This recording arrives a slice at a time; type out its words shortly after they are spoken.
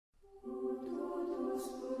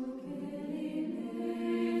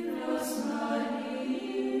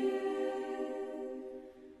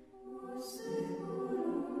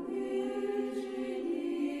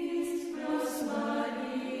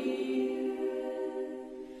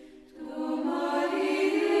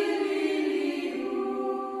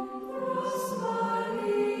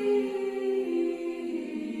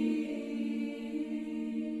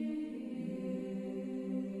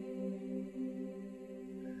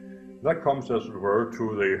That comes, as it were,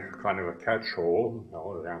 to the kind of a catch-all,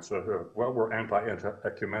 the answer, well, we're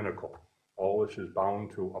anti-ecumenical. All this is bound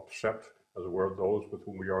to upset, as it were, those with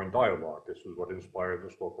whom we are in dialogue. This is what inspired the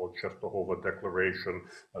so-called Czestochowa Declaration,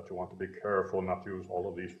 that you want to be careful not to use all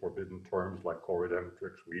of these forbidden terms like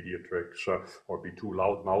co-redemptrix, mediatrix, or be too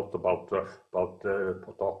loud-mouthed about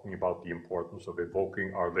talking about the importance of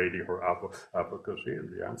evoking Our Lady, her advocacy. And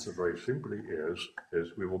the answer very simply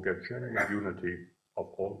is we will get genuine unity of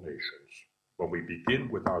all nations when we begin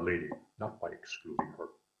with Our Lady, not by excluding her.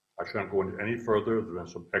 I shan't go into any further. There have been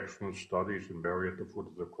some excellent studies in Mary at the Foot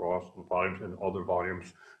of the Cross, and volumes and other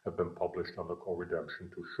volumes have been published on the co-redemption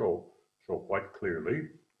to show quite clearly,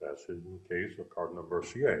 as in the case of Cardinal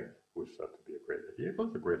Mercier, who is said to be he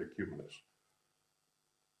was a great ecumenist.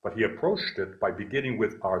 But he approached it by beginning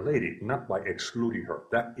with Our Lady, not by excluding her.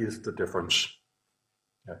 That is the difference.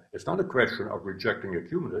 It's not a question of rejecting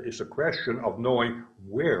ecumenism, it's a question of knowing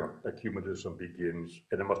where ecumenism begins,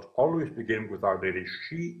 and it must always begin with Our Lady.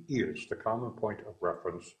 She is the common point of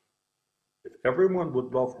reference. If everyone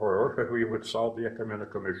would love her, we would solve the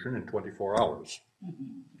ecumenical mission in 24 hours.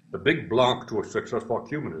 The big block to a successful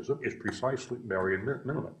ecumenism is precisely Marian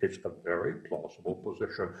minima. It's a very plausible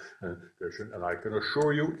position, and I can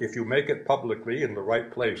assure you, if you make it publicly in the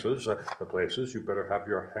right places, you better have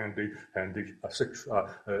your handy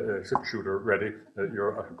six-shooter ready.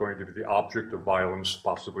 You're going to be the object of violence,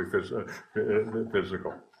 possibly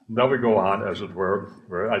physical. Now we go on, as it were,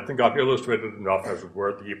 where I think I've illustrated enough, as it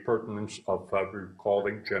were, the pertinence of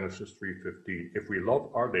recalling Genesis 3:15. If we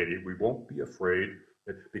love Our Lady, we won't be afraid,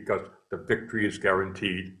 because the victory is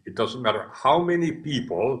guaranteed. It doesn't matter how many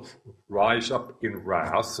people rise up in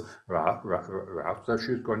wrath, that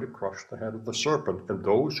she's going to crush the head of the serpent. And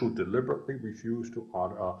those who deliberately refuse to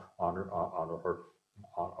honor her.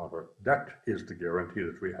 That is the guarantee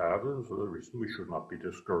that we have, and so the reason we should not be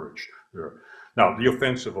discouraged there. Now, the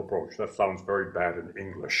offensive approach, that sounds very bad in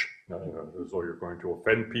English, as though you're going to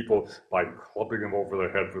offend people by clubbing them over the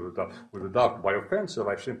head with a dog. By offensive,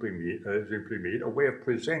 I simply mean a way of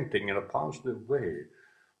presenting in a positive way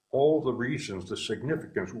all the reasons, the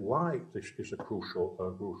significance, why this is a crucial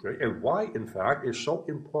and why, in fact, is so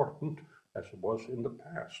important as it was in the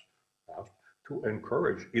past. To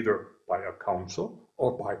encourage, either by a council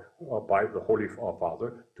or by the Holy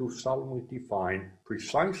Father, to solemnly define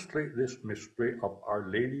precisely this mystery of Our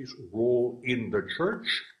Lady's role in the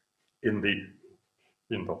Church, in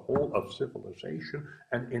the whole of civilization,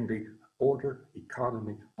 and in the order,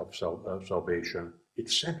 economy of salvation. It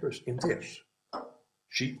centers in this.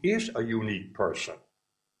 She is a unique person.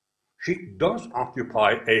 She does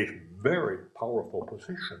occupy a very powerful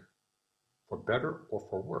position, for better or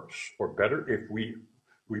for worse. For better if we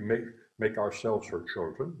make ourselves her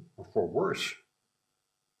children, or for worse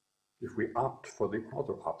if we opt for the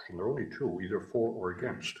other option. There are only two, either for or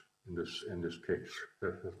against in this case.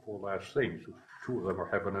 The four last things. Two of them are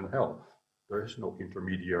heaven and hell. There is no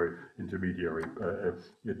intermediary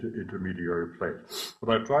place.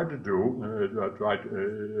 What I tried to do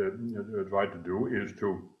is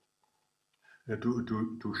to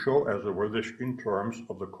show, as it were, this in terms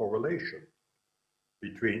of the correlation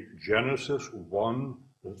between Genesis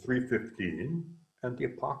 1:3-15 and the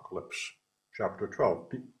Apocalypse, chapter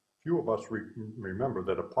 12. Few of us remember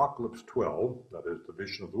that Apocalypse 12, that is the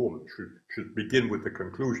vision of the woman, should begin with the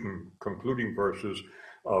concluding verses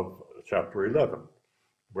of chapter 11,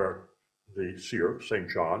 where the seer, St.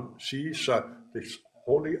 John, sees this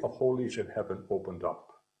Holy of Holies in heaven opened up,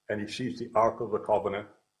 and he sees the Ark of the Covenant.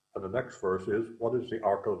 And the next verse is, what is the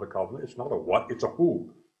Ark of the Covenant? It's not a what, it's a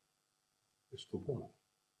who. It's the woman.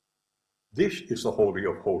 This is the Holy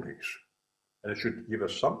of Holies. And it should give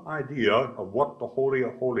us some idea of what the Holy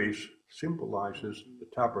of Holies symbolizes, the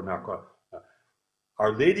tabernacle.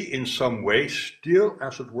 Our Lady, in some way, still,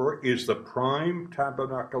 as it were, is the prime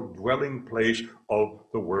tabernacle dwelling place of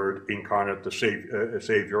the Word incarnate, the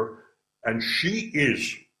Savior. And she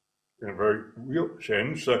is, in a very real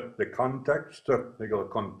sense, the context, the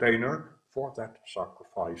container for that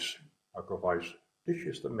sacrifice. This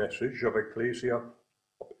is the message of Ecclesia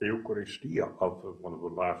of Eucharistia, of one of the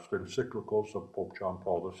last encyclicals of Pope John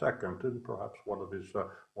Paul II, and perhaps one of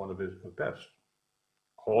his best,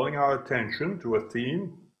 calling our attention to a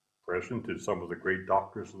theme present in some of the great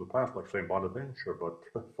doctors of the past, like St. Bonaventure, but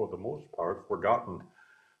for the most part forgotten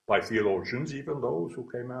by theologians, even those who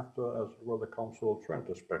came after, as well, the Council of Trent,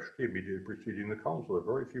 especially immediately preceding the Council. There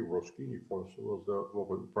are very few. Roschini,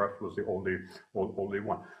 perhaps was the only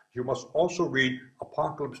one. You must also read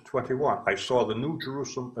Apocalypse 21. I saw the New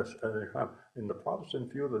Jerusalem, in the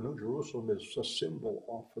Protestant view, the New Jerusalem is a symbol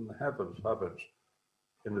off in the heavens.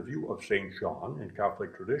 In the view of St. John, in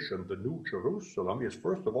Catholic tradition, the New Jerusalem is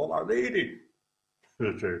first of all Our Lady.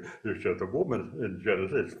 The woman in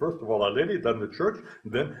Genesis, first of all Our Lady, then the church,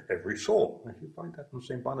 and then every soul. And you find that in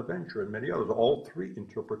St. Bonaventure and many others, all three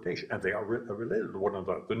interpretations, and they are related to one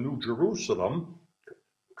another. The New Jerusalem,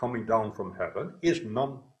 coming down from heaven, is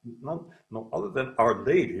none other than Our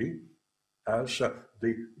Lady as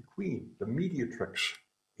the queen, the mediatrix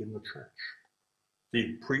in the church.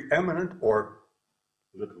 The preeminent, or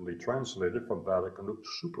literally translated from Vatican,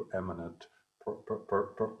 supereminent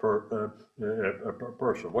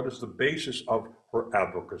person. What is the basis of her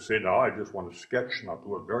advocacy? Now, I just want to sketch, and I'll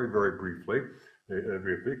do it very, very briefly,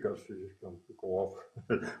 because it's going to go off.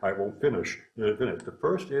 I won't finish. The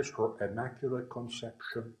first is her immaculate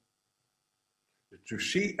conception. To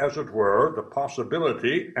see, as it were, the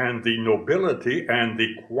possibility and the nobility and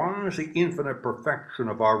the quasi-infinite perfection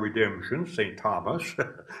of our redemption, St. Thomas,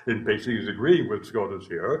 in basically is agreeing with Scotus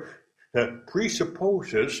here,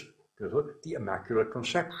 presupposes the Immaculate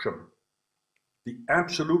Conception, the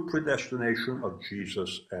absolute predestination of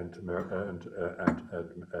Jesus and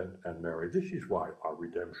Mary. This is why our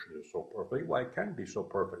redemption is so perfect, why it can be so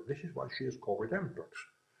perfect. This is why she is co-redemptrix.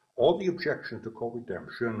 All the objection to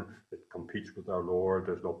co-redemption, it competes with our Lord,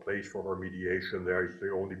 there's no place for her mediation, there is the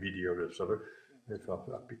only mediator, etc.,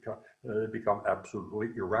 become absolutely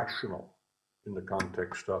irrational in the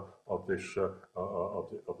context of this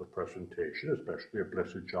of the presentation, especially of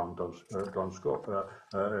Blessed John Duns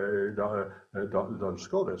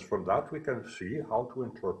Scotus. From that we can see how to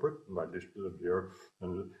interpret, and I listed them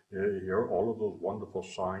here, all of those wonderful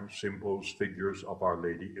signs, symbols, figures of Our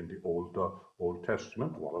Lady in the Old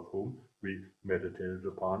Testament, one of whom we meditated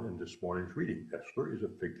upon in this morning's reading. Esther is a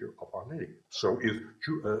figure of Our Lady. So is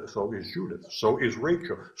Judith. So is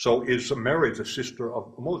Rachel. So is Mary, the sister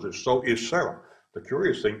of Moses. So is Sarah. The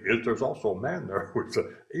curious thing is there's also a man there who's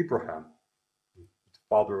Abraham,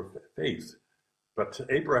 father of faith. But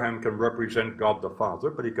Abraham can represent God the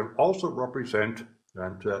Father, but he can also represent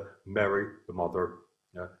Mary, the mother.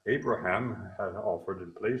 Abraham had offered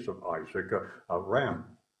in place of Isaac a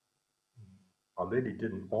ram. Our Lady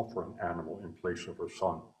didn't offer an animal in place of her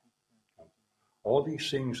son. All these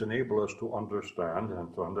things enable us to understand,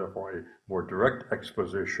 and therefore a more direct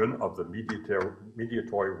exposition of the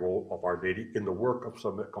mediatory role of Our Lady in the work of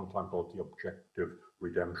some that sometimes called the objective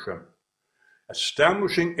redemption.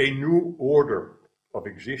 Establishing a new order of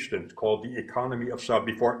existence called the economy of self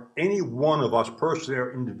before any one of us personally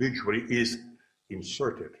or individually is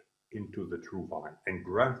inserted into the true vine and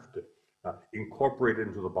grafted, incorporated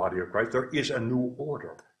into the body of Christ. There is a new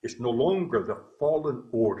order. It's no longer the fallen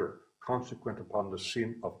order consequent upon the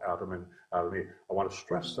sin of Adam and Eve. I want to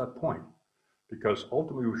stress that point, because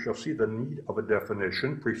ultimately we shall see the need of a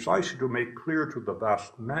definition precisely to make clear to the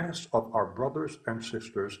vast mass of our brothers and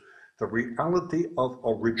sisters the reality of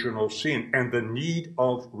original sin and the need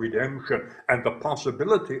of redemption and the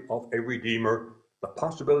possibility of a Redeemer. The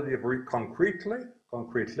possibility of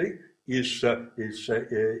concretely is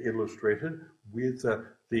illustrated with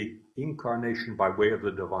the incarnation by way of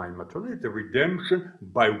the divine maternity, the redemption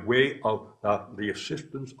by way of the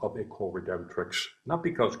assistance of a co-redemptrix. Not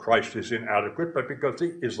because Christ is inadequate, but because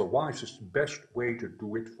he is the wisest, best way to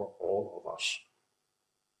do it for all of us.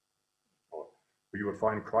 We would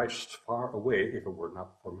find Christ far away if it were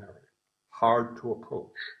not for Mary. Hard to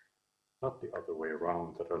approach. Not the other way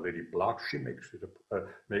around, that Our Lady blocks, she makes it.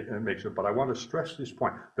 But I want to stress this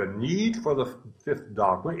point. The need for the fifth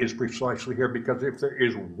dogma is precisely here, because if there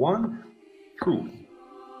is one truth